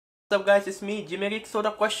What's up guys, it's me Geek. So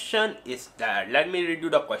the question is that, let me read you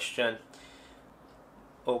the question.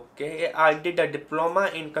 Okay, I did a diploma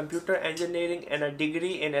in computer engineering and a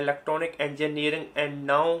degree in electronic engineering, and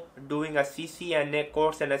now doing a CCNA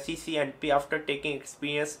course and a CCNP after taking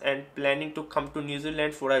experience and planning to come to New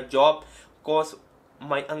Zealand for a job cause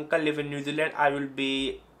my uncle live in New Zealand. I will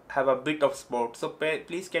be have a bit of sport. So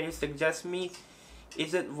please can you suggest me,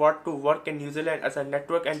 is it worth to work in New Zealand as a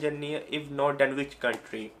network engineer? If not, then which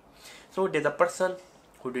country? So there's a person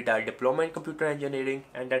who did a diploma in computer engineering,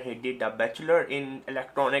 and then he did a bachelor in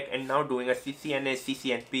electronic and now doing a CCNA,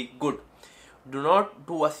 CCNP. Good. Do not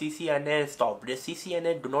do a CCNA and stop. The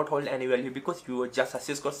CCNA do not hold any value because you are just a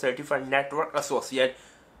Cisco certified network associate.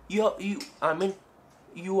 You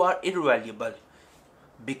are irrelevant.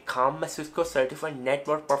 Become a Cisco certified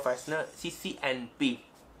network professional, CCNP.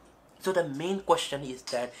 So the main question is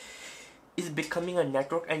that, is becoming a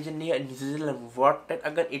network engineer in New Zealand worth it?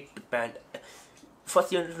 Again, it depends.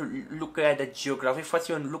 First, you have to look at the geography. First,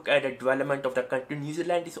 you have to look at the development of the country. New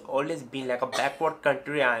Zealand has always been like a backward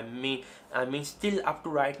country. Still up to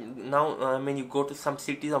right now. You go to some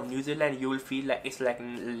cities of New Zealand, you will feel like it's like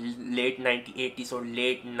late 1980s or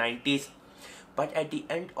late 90s. But at the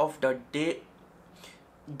end of the day,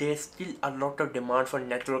 there's still a lot of demand for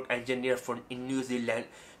network engineer in New Zealand,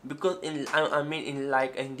 because in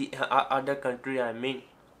the other country,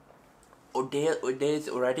 there's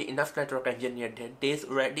already enough network engineer there. There's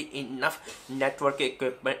already enough network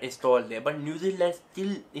equipment installed there. But New Zealand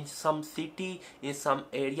still, in some city, in some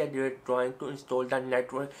area, they're trying to install the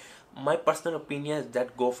network. My personal opinion is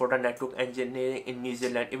that go for the network engineering in New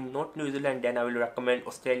Zealand. If not New Zealand, then I will recommend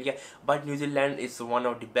Australia. But New Zealand is one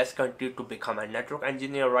of the best countries to become a network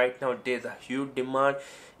engineer right now. There's a huge demand.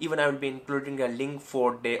 Even I will be including a link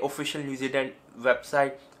for the official New Zealand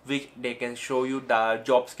website, which they can show you the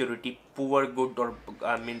job security, poor, good, or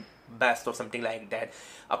best, or something like that.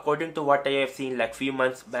 According to what I have seen like few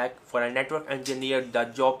months back, for a network engineer, the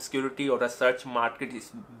job security or the search market is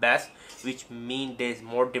best, which means there is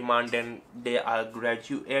more demand than they are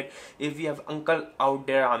graduate. If you have uncle out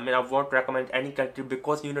there, I won't recommend any country,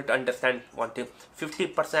 because you need to understand one thing: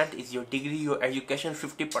 50% is your degree, your education,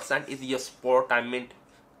 50% is your sport.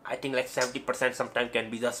 I think like 70% sometimes can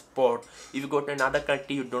be the sport. If you go to another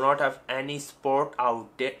country, you do not have any sport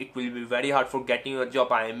out there, it will be very hard for getting your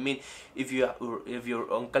job. If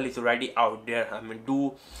your uncle is already out there,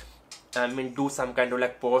 do some kind of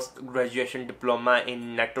like post graduation diploma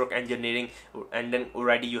in network engineering, and then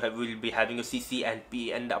already will be having a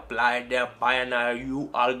CCNP and apply there, by an hour, you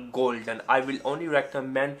are golden. I will only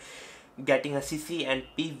recommend getting a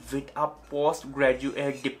CCNP with a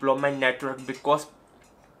postgraduate diploma in network, because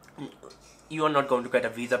you are not going to get a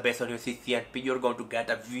visa based on your CCNP. You're going to get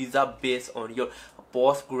a visa based on your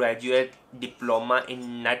postgraduate diploma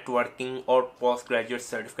in networking or postgraduate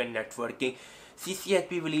certificate in networking.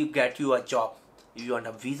 CCNP will get you a job. If you want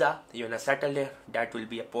a visa, you want to settle there, that will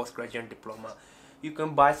be a postgraduate diploma. You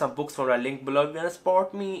can buy some books from the link below. If you want to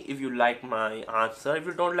support me, if you like my answer. If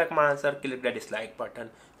you don't like my answer, click the dislike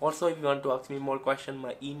button. Also, if you want to ask me more questions,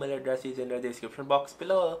 my email address is in the description box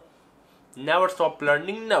below. Never stop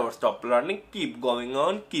learning, never stop learning. Keep going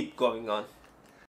on, keep going on.